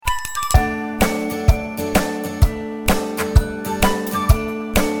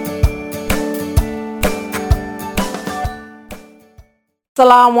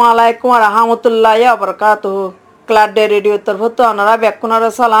আসসালামু আলাইকুম রহমতুল্লাহি ওয়াবারাকাতুহু ক্লাডে রেডিও তরফ তো আপনারা বেকুনার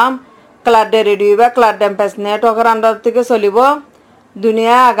সালাম ক্লাডে রেডিও বা ক্লাডে এমপেস নেটওয়ার্কের আন্ডার থেকে চলিব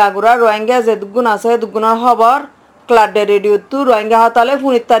দুনিয়া আগাগুড়া রোহিঙ্গা যে দুগুণ আছে দুগুণের খবর ক্লাডে রেডিও তো রোহিঙ্গা হতালে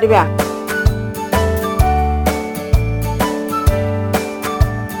শুনিত পারিবা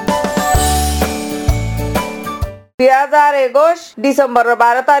 2021 ডিসেম্বর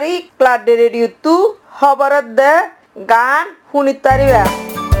 12 তারিখ ক্লাডে রেডিও তো খবরের দে গান শুনিত পারিবা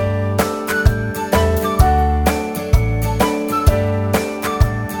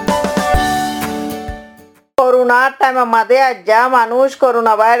করোনার টাইমের মাঝে আজ্জা মানুষ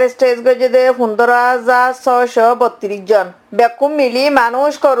করোনা ভাইরাস টেস্ট করেছে 15,632 জন বেকুম মিলি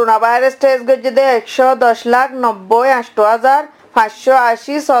মানুষ করোনা ভাইরাস টেস্ট করেছে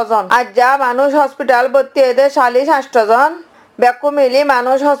 110,90,88,586 জন আজ্জা মানুষ হসপিটাল ভর্তি হয়ে 48 জন বেকুম মিলি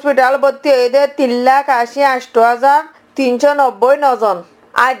মানুষ হসপিটাল ভর্তি হয়ে 3,88,399 জন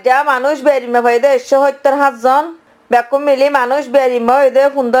আজ্জা মানুষ বেরিমে হয়ে 177 জন বেকুম মিলি মানুষ বেরিমে হয়ে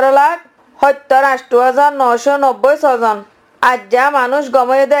 15,78,996 জন আজ্জা মানুষ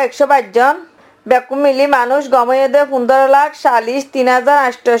গময়ে 122 জন বেকুম মিলি মানুষ গময়ে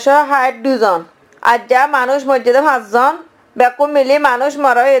 15,40,3,862 জন আজ্জা মানুষ মসজিদে 5 জন বেকুম মিলি মানুষ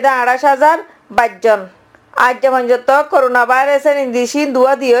মরয়ে 28,022 জন আজ্জা পর্যন্ত করোনা ভাইরাসের ইন্দিশি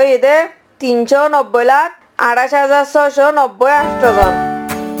দুয়া দিয়ে 390,28,698 জন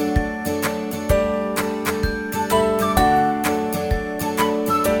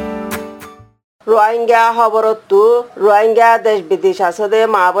রোহিঙ্গা খবরতো রোহিঙ্গা দেশ বিদেশ আছে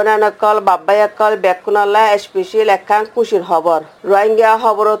মা বোনানকল বাব্বাইকল বেকুনাল্লা স্পেশাল একান খুশির খবর রোহিঙ্গা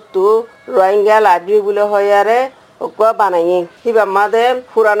খবরতো রোহিঙ্গা লাইব্রেরি বলে হয়ারে ওকে বানাই হিবা মাদে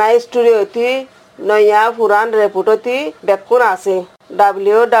পুরানা স্টোরি হইতি নয়া পুরান রিপোর্ট হইতি বেকুন আছে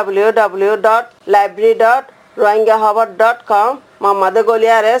www.library.rohingyahobar.com মামাদে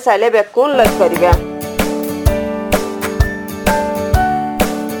গলিয়ারে চাইলে বেকুন লাইক করিবা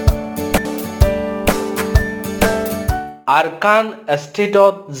আরকান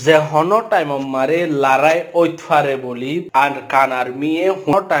স্টেটত যে হন টাইম মারে লারাই ওইতফারে বলি আরকান আর্মিয়ে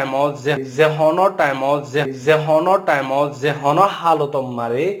হন টাইম যে হন হালত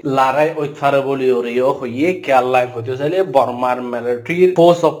মারে লারাই ওইতফারে বলি ওরিও হইয়ে কেয়াল্লাই হইতে চাইলে বর্মার মিলিটারির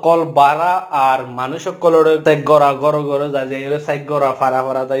ফোর্স সকল বাড়া আর মানুষ সকলের গড়া গড় যাই সাইক গড়া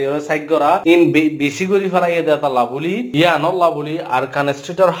ফারা যাই সাইক গড়া ইন বেশি করে ফারাইয়ে দেতা লাবুলি ইয়ানল্লা বলি আরকান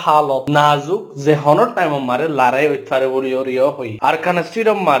স্টেটর হালত নাজুক যে হন টাইম মারে লারাই ওইতফারে আরকান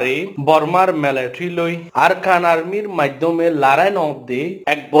স্টেডিয়াম মারে বর্মার মিলিটারি লই আরকান আর্মির মাধ্যমে লড়াই নদে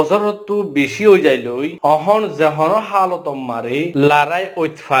 1 বছরতো বেশি হয়ে যায় লই অহন যেহন হালত মারে লড়াই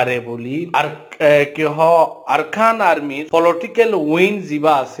ওইতফারে বলি আর আরকান আর্মির পলিটিক্যাল উইন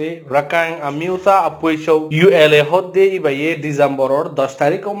জিবা আছে রাকাং আমিউতা আপয়সৌ ইউএলএ হদে ইবাইয়ে ডিসেম্বরর 10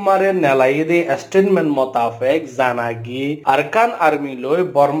 তারিখ মারে নেলাই দে স্টেটমেন্ট মোতাবেক জানাগি আরকান আর্মি লই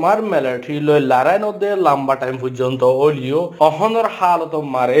বর্মার মিলিটারি লই লড়াই নদে লম্বা টাইম পর্যন্ত ওলিও অহনর হালত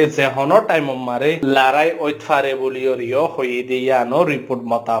মারে যেহনর টাইম মারে লড়াই ওইতফারে বলিও রিও হয়ে দিয়ানো রিপোর্ট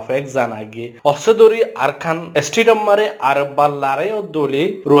মোতাবেক জানাগি অসদরি আরকান স্টেডিয়াম মারে আর বাল লড়াই দলে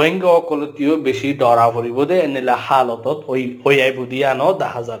রোহিঙ্গা অকলতিও বেশি ডরা পড়িব দে এনেলা হালতত হইয়াই বুদিয়ানো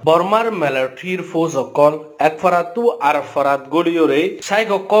দেখা যায় বর্মার মিলিটারির ফৌজ অকল এক ফরাতু আর ফরাত গলিওরে সাইক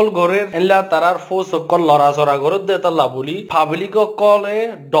অকল গরের এনলা তারার ফৌজ অকল লড়াচড়া গরত দে তাল্লা বলি পাবলিক অকলে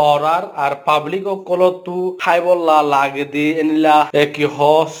ডরার আর পাবলিক অকলতু খাইবল্লা লাগে দি এনিলা কি হ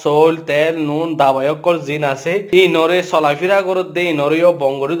সল তেল নুন দাবাই অকল জিন আছে ইনরে চলাফিরা গরত দে ইনরেও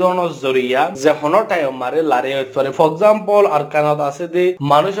বঙ্গরি ধরনের জরিয়া যেহন টাইম মারে লারে হইতে ফর এক্সাম্পল আর কানত আছে দে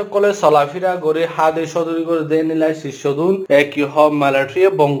মানুষ সকলে চলাফিরা গরে হাদে সদরি করে দে নিলা শিষ্যদুন কি হ মিলিটারি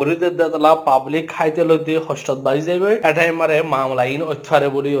বঙ্গরি দে দালা পাবলিক খাইতে লইতে হস্ত বাজি যাবে এটাই মারে মামলা ইন ওইতফারে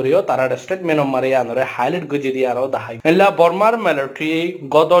বলি ওরিও তারা স্টেটমেন্ট মারে আনরে হাইলাইট গজি দি আরো দেখাই এলা বর্মার মিলিটারি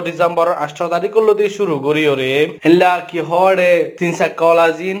গত ডিসেম্বর 8 তারিখ লতে শুরু করি ওরে এলা কি হরে 3 চাকল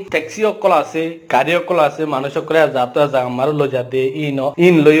আজিন ট্যাক্সি অকল আছে গাড়ি অকল আছে মানুষ সকলে যাত্রা যা আমার লো যাতে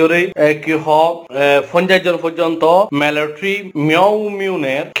ইন লয়রে কি হ 50 জন পর্যন্ত মিলিটারি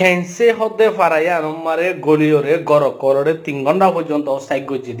মিউনের খেনসে হদে ফারাইয়া আমারে গলিওরে গর কররে 3 ঘন্টা পর্যন্ত সাইক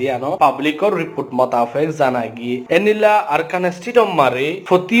গজি দি আনো পাবলিকর রিপোর্ট মোতাবেক জানাগি এনিলা আরকান স্টেডিয়াম মারে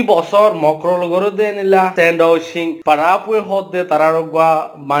প্রতি বছর মকরল গরদে এনিলা স্ট্যান্ড হাউসিং পারাপুয়ে হদে তারারগা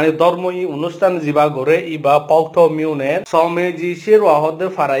মানে ধর্মই অনুষ্ঠান জিবা গরে ইবা পক্ত মিউনের সমেজি শেরওয়া হদে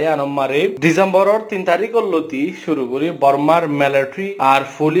ফারাইয়া আমারে ডিসেম্বরর 3 তারিখর লতি শুরু করি বর্মার মিলিটারি আর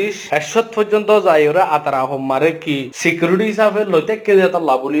পুলিশ 100 পর্যন্ত যাইরা আতারা হমারে কি সিকিউরিটি হিসাবে লইতে কে যেত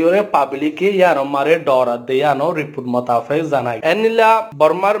লাবলিওরে পাবলিকে ইয়ার আমারে ডরা দেয়ানো রিপোর্ট মোতাবেক জানাই এনিলা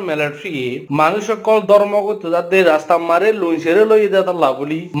বর্মার মিলিটারি মানুষ সকল ধর্ম ধর্মগত যাতে রাস্তা মারে লুইসেরে লই দেতা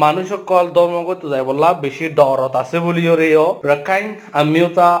লাবলি মানুষ সকল ধর্মগত যাই বললা বেশি ডরত আছে বলি রেও রাখাইন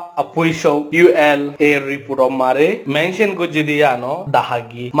আমিওতা আপইসো ইউএল এর রিপোর্ট মারে মেনশন গজি দিয়া আনো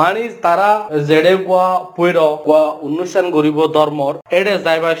দাহাগি মানে তারা জেডে কোয়া পুইরো কোয়া অনুষ্ঠান গরিব ধর্মর এডে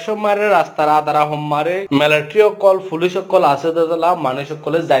যাইবার সময় রাস্তার আদারা হমারে মিলিটারি কল পুলিশ কল আছে দাদা মানুষ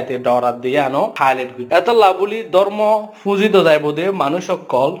সকলে যাইতে ডরাত দিয়ে আনো হাইলাইট করি এত লাভলি ধর্ম ফুজিত যাইব দে মানুষ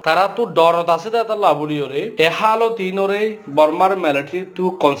সকল তারা তো ডরত আছে দাদা লাভলি ওরে এ হালো তিনরে বর্মার মিলিটারি তু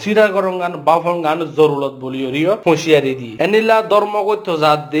কনসিডার করঙ্গান বাফঙ্গান জরুরত বলি ওরিও হুঁশিয়ারি দি এনিলা ধর্মগত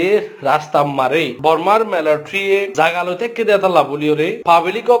জাত দে রাস্তা মারে বর্মার মিলিটারি জাগালো থেকে দাদা লাভলি ওরে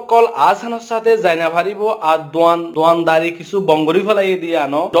পাবলিক কল আসানোর সাথে যাইনা ভারিব আর দোয়ানদারি কিছু বঙ্গরি ফেলাই দিয়ে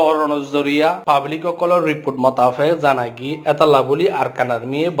আনো ডরন জরিয়া পাবলিক কলর রিপোর্ট মতাফে জানাগি এটা লাভলি আর কানার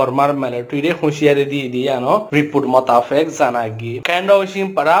মিয়ে বর্মার মিলিটারি হুঁশিয়ারি দিয়ে আনো রিপোর্ট মতাফে জানাগি কেন্দ্রসীম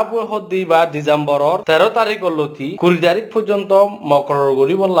পারাপুর হদ্দিবা ডিসেম্বরর 13 তারিখ লতি 20 তারিখ পর্যন্ত মকরর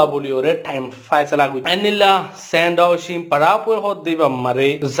গরি বল্লা বলি ওরে টাইম ফাইসলা গই এনিলা সেন্ডসীম পারাপুর হদ্দিবা মারে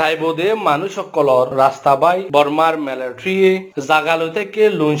যাইবদে মানুষ সকলর রাস্তা বাই বর্মার মিলিটারি জাগালো থেকে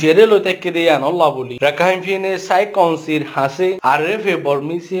লুঞ্জেরে লো থেকে দিয়ে আনো লাভলি রাখাইন ফিনে সাই কাউন্সিল হাসে আরএফএ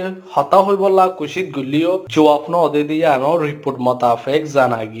বর্মিসি হতা হই বল্লা কুশিত গুলিও জবাব ন দে দিয়ে আনো রিপোর্ট মতাফেক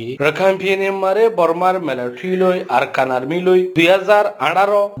জানাগি রাখাইন ফিনে মারে বর্মার মিলিটারি লই আর কানার্মি লই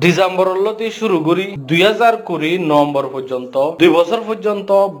 2018 ডিসেম্বর লতি শুরু করি 2020 নভেম্বর পর্যন্ত 2 বছর পর্যন্ত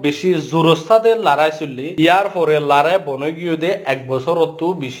বেশি জোরস্তাতে লড়াই চললি ইয়ার পরে লড়াই বনে গিয়ে দে 1 বছর অত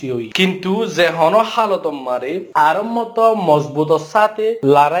বেশি হই কিন্তু যে হন হালত মারে আরম্মত মজবুত সাথে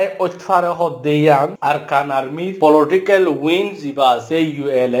লড়াই অচ্ছারে হদ্দেয়ান আর কানার্মি পলিটিক্যাল উইন জিবা আছে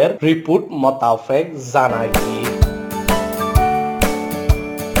ইউএল এর রিপোর্ট মতাফেক জানাগি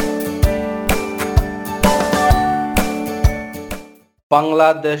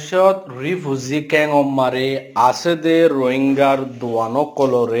বাংলাদেশত রিফিউজি ক্যাম্প মারে আছে দে রোহিঙ্গার দোয়ানো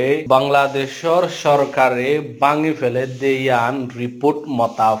কলরে বাংলাদেশর সরকারে ভাঙি ফেলে দেয়ান রিপোর্ট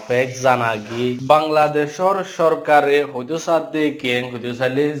মতাফেক জানাগি বাংলাদেশর সরকারে হয়তো সাথে ক্যাং হয়তো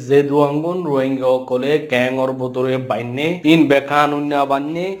চাইলে যে দুয়াঙ্গুন রোহিঙ্গা কলে ক্যাংর বতরে বাইনে ইন বেকানুন্যা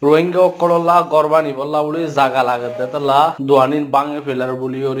বান্নে রোহিঙ্গা কললা গরবানি বললা বলে জাগা লাগাতে তালা দোয়ানিন ভাঙি ফেলার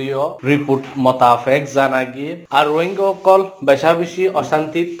বলি রিপোর্ট মতাফেক জানাগি আর রোহিঙ্গা কল বেশা বেশি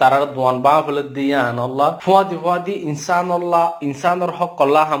অশান্তি তারার দোয়ান বা ফেলে দিয়ে আনল্লাহ ফুয়াদি ইনসানর হক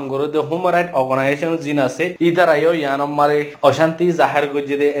কল্লা হামগরে দে হিউম্যান রাইট অর্গানাইজেশন জিন আছে ইদারাইও ইয়ানম মারে অশান্তি জাহের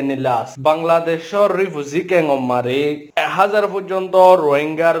গজি দে এনিলাস বাংলাদেশর রিফিউজি ক্যাম্প মারে 1000 পর্যন্ত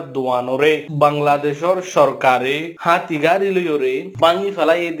রোহিঙ্গার দোয়ানরে বাংলাদেশর সরকারে হাতি গাড়ি লইরে ভাঙি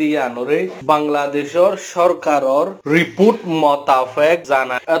ফেলাই দিয়ে আনরে বাংলাদেশর সরকারর রিপোর্ট মতাফেক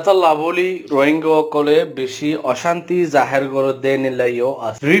জানা এত লাভলি রোহিঙ্গা কলে বেশি অশান্তি জাহের করে দে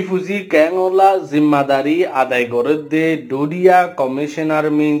রিফিউজি ক্যাংলা জিম্মাদারি আদায় করে দে ডোডিয়া কমিশনার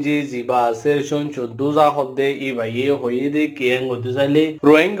মিনজি জিবা আছে 14 হদে ই ভাইয়ে হয়ে দে ক্যাং হতে চাইলে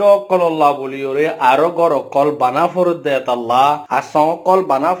রোহিঙ্গা কলল্লা বলিওরে আরো গর কল বানা ফরত দে তাল্লা আর সকল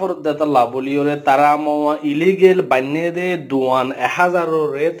বানা ফরত দে তাল্লা বলিওরে তারা ইলিগেল বান্নে দে দুয়ান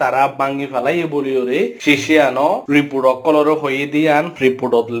 1000 রে তারা ভাঙি ফেলাই বলিওরে শিশিয়ানো রিপোর্ট কলর হয়ে দিয়ান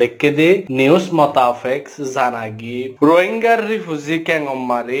রিপোর্টত লেখকে দে নিউজ মতাফেক জানাগি রোহিঙ্গার রিফিউজি ক্যাম্প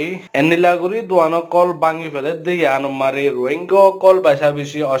মারে এনিলাগুড়ি দোয়ানো কল ভাঙি ফেলে দিয়ে আন মারে রোহিঙ্গা কল বেশা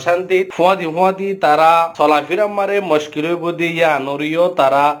বেশি অশান্তি ফুয়াদি তারা চলাফেরা মারে মুশকিল বুদ্ধি আনরিও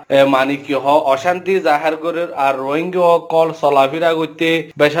তারা মানে কি অশান্তি জাহের করে আর রোহিঙ্গা কল চলাফেরা করতে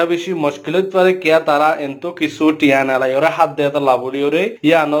বেশা বেশি মুশকিল পারে কিয়া তারা এন্ত কিছু টিয়া নালাই ওরা হাত দিয়ে লাভলি ওরে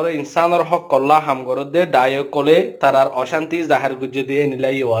ইয়ানরে ইনসানর হক কল্লা হাম করে দে ডায়ক কলে তারার অশান্তি জাহের গুজে দিয়ে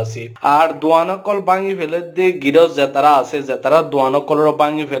নিলাইও আছে আর দোয়ানো কল ভাঙি ফেলে দিয়ে গিরজ যে তারা আছে যে তারা দোয়ানো কলর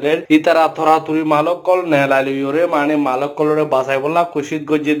ভাঙি ফেলে ইতারা থরাথুরি মালক কল নেলালিওরে মানে মালক কলরে বাঁচাই বলা খুশিত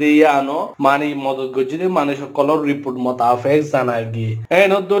গজে দিয়ে আনো মানে মদত গজে দিয়ে মানুষ কলর রিপোর্ট মতাফেক জানাই গিয়ে এই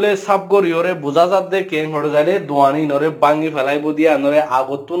নদলে সাব গরিওরে বুঝা যাত দে কেন হড় যাইলে দোয়ানি নরে ভাঙি ফেলাইব দিয়ে আনরে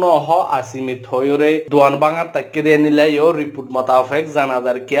আগতো নহ আসিমিত হইরে দোয়ান ভাঙার তাকে দিয়ে নিলাই ও রিপোর্ট মতাফেক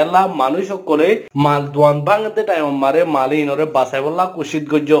জানাদার কেলা মানুষ সকলে মাল দোয়ান ভাঙতে টাইম মারে মালি নরে বাঁচাই বলা খুশিত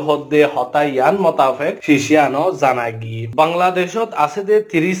গজে হদে হতা ইয়ান মতাফেক শিশিয়ানো জানাই গিয়ে বাংলাদেশত আছে দে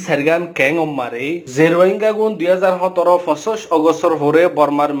 30 সারগান ক্যাং মারে যে রোহিঙ্গা গুণ 2017 25 অগস্টর হরে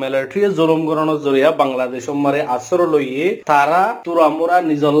বর্মার মিলিটারি জুলুম গণনা জরিয়া বাংলাদেশ মারে আসর লইয়ে তারা তুরামুরা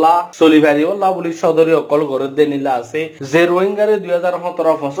নিজল্লা চলিবারি ওলা বলি সদরি অকল ঘরে দে নিলা আছে আছে যে রোহিঙ্গারে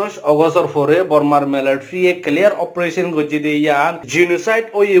 2017 অগস্টর পরে বর্মার মিলিটারি ক্লিয়ার অপারেশন গজি দিয়ে ইয়ান জিনোসাইড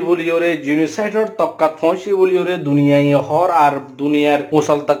ওই বলিওরে জিনোসাইডর তক্কাত ফসি বলিওরে দুনিয়ায় হর আর দুনিয়ার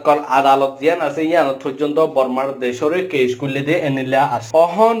মুসলতাকল আদালত দিয়ান আছে ইয়ান পর্যন্ত বর্মার দেশরে কেস করলে দে এনিলা আছে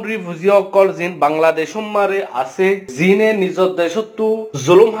অহন রিফিউজি অকল জিন বাংলাদেশ মারে আছে জিনে নিজর দেশতো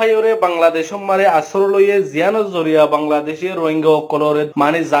জুলুম হাইরে বাংলাদেশ মারে আসর লইয়ে জিয়ানো জরিয়া বাংলাদেশের রোহিঙ্গা অকলরে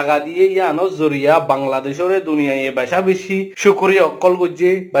মানে জাগা দিয়ে ইয়ানো জরিয়া বাংলাদেশরে দুনিয়ায় বেশা বেশি শুকরিয়া অকল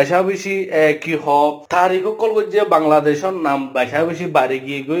গজ্জে বেশা বেশি কি হব তারিখ অকল গজ্জে বাংলাদেশের নাম বেশা বেশি বাড়ি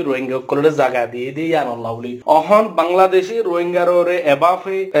গিয়ে গই রোহিঙ্গা অকলরে জাগা দিয়ে দিয়ে ইয়ানো বলি অহন বাংলাদেশি রোহিঙ্গারে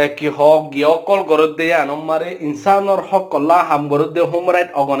এবাফে কি হক গিয়ে অকল গরত দিয়ে আনম মারে ইনসানর হক কল্লা হাম গরত দিয়ে হোম রাইট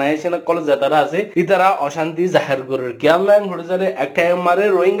অর্গানাইজেশন অকল যেতারা আছে ইতারা অশান্তি জাহের করে কিয়ালাং হরজারে একটা মারে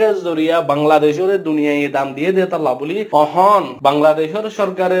রোহিঙ্গা জরিয়া বাংলাদেশের দুনিয়ায় দাম দিয়ে দেতা লাবলি অহন বাংলাদেশের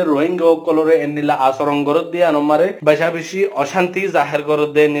সরকারের রোহিঙ্গা অকলরে এনিলা আচরণ গরত দিয়ে আনম মারে বেশা বেশি অশান্তি জাহের গরত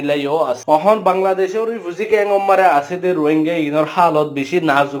দিয়ে নিলাইও আছে অহন বাংলাদেশের রিফিউজি ক্যাম্প মারে আছে দে রোহিঙ্গা ইনর হালত বেশি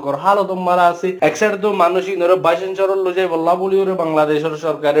নাজুকর হালত মারা আছে একসাথে তো মানুষ ইনর বাসন চরল লজাই বল্লা বলি ওরে বাংলাদেশের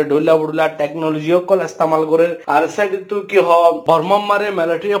সরকারে ডইলা বুড়লা টেকনোলজি অকল ইস্তেমাল করে আর সাইড তো কি হ বর্মম মারে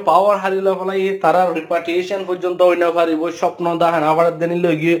মিলিটারি পাওয়ার হারিলা ফলাই তারা রিপার্টিশন পর্যন্ত হইনা পারিব স্বপ্ন দাহানা ভাড়া দেনি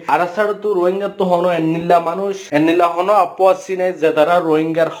লগি আর সাইড তো রোহিঙ্গা তো হনো এনিলা মানুষ এনিলা হনো আপু আসি নাই যে তারা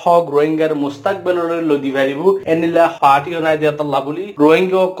রোহিঙ্গার হক রোহিঙ্গার মুস্তাকবেলরে লদি পারিব এনিলা পার্টিও নাই দিয়া তাল্লা বলি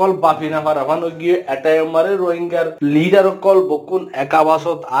রোহিঙ্গা অকল বাপি না পারাবান গিয়ে এটাই মারে রোহিঙ্গার লিডার অকল বকুন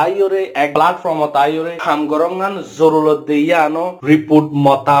একাবাসত আইরে এক প্ল্যাটফর্মত আইরে হাম গরঙ্গান জরুরত দিয়া আনো রিপোর্ট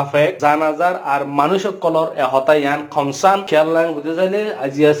মোতাবেক জানাজার আর মানুষ অকলর এহতায়ান খমসান খেয়াল বুঝতে চাইলে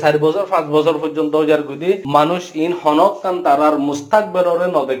আজিয়া 4 বছর 5 বছর পর্যন্ত যার গুদি মানুষ ইন হনক কান তারার মুস্তাকবেলরে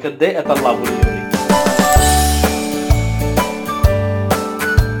নদেখে দে এটা লাভ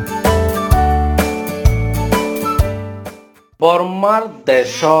বর্মার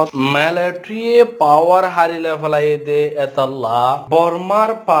দেশত মিলিটারি পাওয়ার হারিলে ফেলাই দে এতলা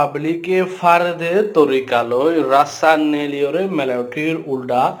বর্মার পাবলিকে ফারদে তরিকালৈ রাস্তা নেলিয়রে মিলিটারির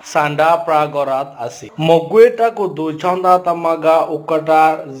উল্টা সান্ডা প্রাগরাত আছে মগুয়েটা কো দুইছন্দা তামাগা উকাটা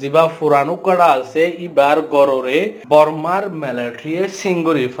জিবা ফুরান উকাটা আছে ইবার গররে বর্মার মিলিটারি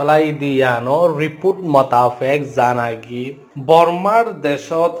সিঙ্গুরি ফেলাই দিয়ানো রিপোর্ট মোতাবেক জানাগি বর্মার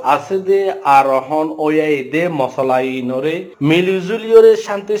দেশত আছে দে আরোহণ ওয়াই দে মশলাইনরে মিলিজুলিয়রে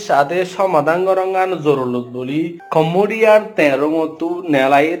শান্তি সাথে সমাধান গরঙ্গান জরুরত বলি কম্বোডিয়ার 13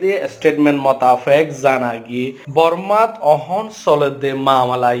 নেলাই দে স্টেটমেন্ট মোতাবেক জানাগি বর্মাত অহন চলে দে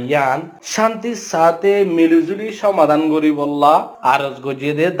মামলা ইয়ান শান্তি সাথে মিলিজুলি সমাধান করি বললা আরজ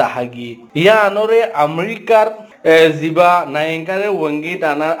গজিয়ে দে দাহাগি ইয়ানরে আমেরিকার জিবা নায়িকারে ওয়াঙ্গি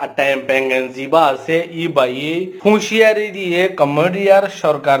টানার টাইম পেঙ্গেন জিবা আছে ই বাইয়ে হুঁশিয়ারি দিয়ে কম্বোডিয়ার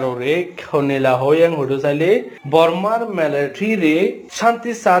সরকাররে খনিলা হইয়াং হুডু চাইলে বর্মার মিলিটারি রে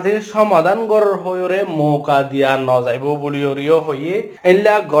শান্তি সাথে সমাধান গড়র হইরে মৌকা দিয়া নযাইব বলিও হইয়ে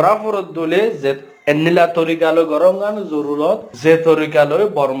এলা গড়া ফরত দলে যে এনিলা তরিকালৈ গরঙ্গান জরুরত যে তরিকালৈ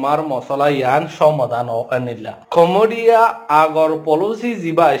বর্মার মশলা ইয়ান সমাধান এনিলা কমডিয়া আগর পলিসি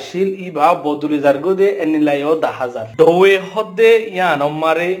জিবা আছিল ইবা বদলি জারগুদে এনিলাইও 10,000 দৌয়ে হদে ইয়ান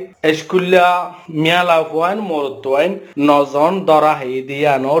মারে স্কুলিয়া মিয়ালা ফুয়ান মরতোয়াইন নজন দরা হে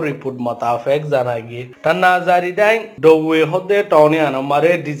দিয়ানো রিপোর্ট মোতাবেক জানাগি টানা জারি দাই দৌয়ে হদে টাউনিয়ান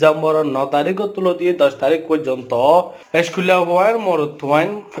মারে ডিসেম্বর 9 তারিখ তুলতি 10 তারিখ পর্যন্ত স্কুলিয়া ফুয়ান মরতোয়াইন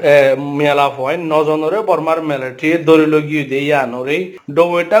মিয়ালা ফুয়াইন নজনরে বর্মার মিলিটারি দরিল গিয়ে দিয়ে আনরে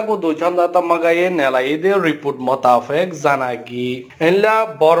ডোয়েটা কো দুছন্দা তামাগায়ে নেলাই দে রিপোর্ট মোতাবেক জানাগি এলা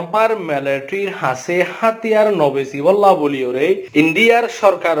বর্মার মিলিটারির হাসে হাতিয়ার নবেসি বল্লা বলিওরে ইন্ডিয়ার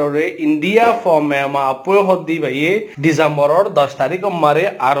সরকাররে ইন্ডিয়া ফমেমা আপু হদ্দি বাইয়ে ডিসেম্বরর 10 তারিখ মারে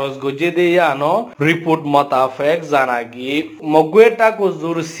আরজ গজে দিয়ে আনো রিপোর্ট মোতাবেক জানাগি মগুয়েটা কো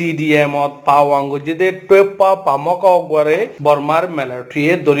জুর সিডিএম ত পাওয়াং গজে দে টপা পামক গরে বর্মার মিলিটারি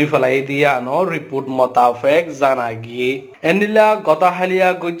দরি ফেলাই দিয়ে আনো রিপোর্ট মোতাবেক জানাগি এনিলা গতাহালিয়া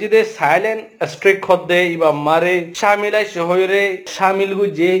গজিদে সাইলেন্ট স্ট্রিক খদে ইবা মারে শামিলাই হইরে শামিল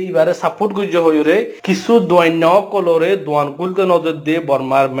গুজে ইবারে সাপোর্ট গুজে হইরে কিছু দৈন্য কলরে দোয়ান কুলতে নজর দে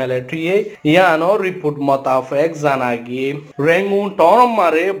বর্মার মিলিটারি ইয়ানো রিপোর্ট মোতাবেক জানাগি রেঙ্গু টন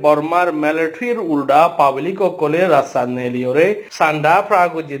মারে বর্মার মিলিটারির উল্টা পাবলিক কলে রাস্তা নেলিওরে সান্ডা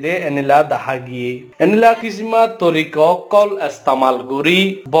প্রাগুজিদে এনিলা দাহাগি এনিলা কিসিমা তরিক কল ইস্তেমাল করি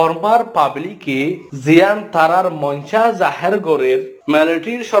বর্মার পাবলিকে জিয়ান তারার মঞ্চা জাহের গরের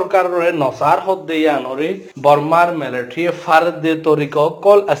মিলিটারির সরকারের নসার হদ্দে আনরে বর্মার মিলিটারি ফারদে তরিক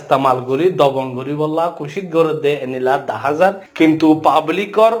কল ইস্তেমাল করি দবন করি বললা কুশিত করে দে এনিলা 10,000 কিন্তু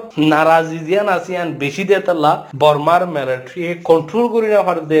পাবলিকর নারাজি জিয়ান আসিয়ান বেশি দে তাল্লা বর্মার মিলিটারি কন্ট্রোল করি না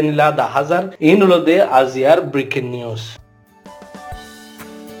ফারদে এনিলা 10,000 ইন হলো দে আজিয়ার ব্রেকিং নিউজ।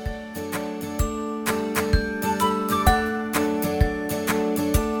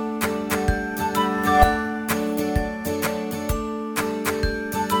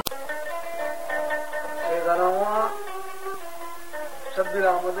 شبير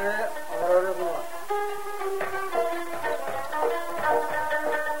عمده أمرار قنوة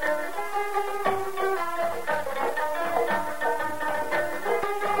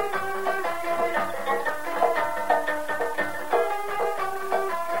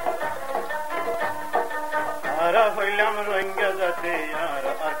أرى فيلم روينجا ذاتي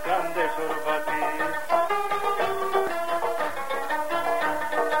أرى أركان دي شرباتي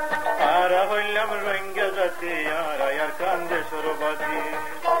أرى فيلم روينجا ذاتي أرى أركان دي شرباتي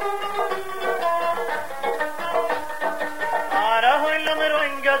أرى فيلم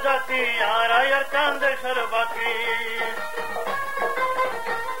روينجا ذاتي أرى أركان دي شرباتي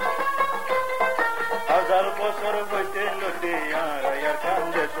হাজার বছর হইতে লুটি আর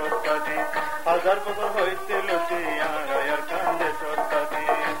কান্দে সত্তাদি হাজার বছর হইতে লুটি আর কান্দে সত্তাদি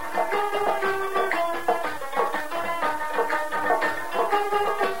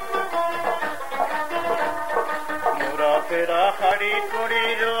মোরা ফেরা হাড়ি কুড়ি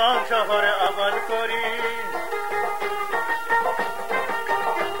রোয়াং শহর আবাদ করি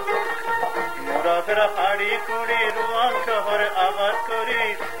মোরা ফেরা হাড়ি কুড়ি রোয়াং শহর আবাদ করি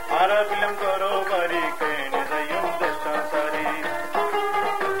আর বিলম করো বাড়ি কেনে যাইম দেশা সারি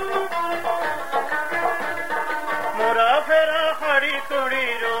মোরা ফেরা হাড়ি কুড়ি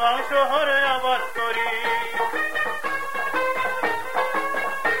রোয়াং শহর আবাদ করি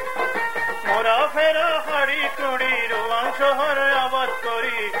মোরা ফেরা হাড়ি কুড়ি রোয়াং শহর আবাদ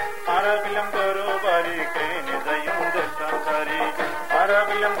করি আর বিলম করো বাড়ি কেনে যাইম দেশা সারি আর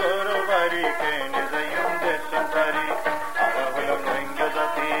বিলম করো বাড়ি কেনে যাইম দেশা সারি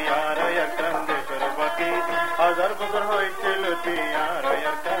হাজার বছর হয়েছে লুটি আর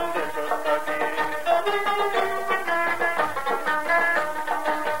কান্দে সত্তাকি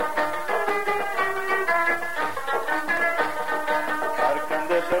আর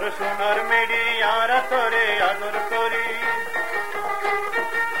কান্দে সর সোনার মেডি আর তোরে আদর করি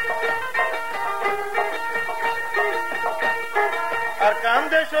আর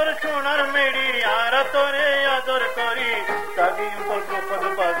কান্দে সর সোনার মেডি আর তোরে আদর করি তাগিম বলবো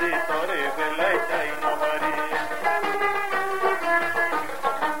পদবাজি তোরে বেলাই চাই না বাড়ি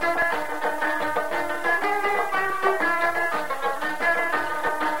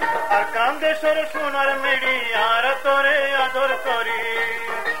আর কান্দে সর সোনার মেডি আর তোরে আদর করি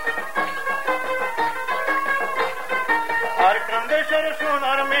আর কান্দে সর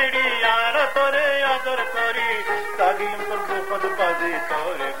সোনার মেডি আর তোরে আদর করি তাগিম বলবো পদবাজি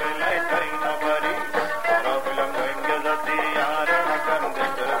তোরে বেলাই চাই না বাড়ি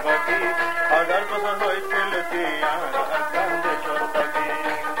হাজার বছর হয়েছে লুটি আর কান্দে সত্তাকি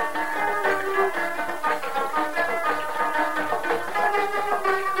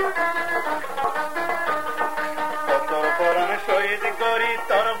কত পরাণ শহীদ করি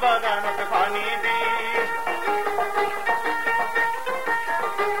তোর বাগানত পানি দি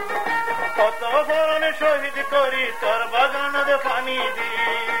কত পরাণ শহীদ করি তোর বাগানত পানি দি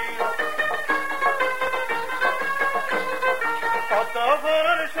কত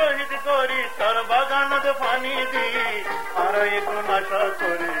পরাণ শহীদ করি তোর বাগানত পানি দি আর এখন আশা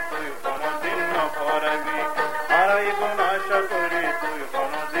করি তুই কোনদিন না পরাবি আর এখন আশা করি তুই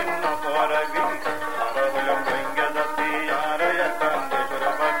কোনদিন না পরাবি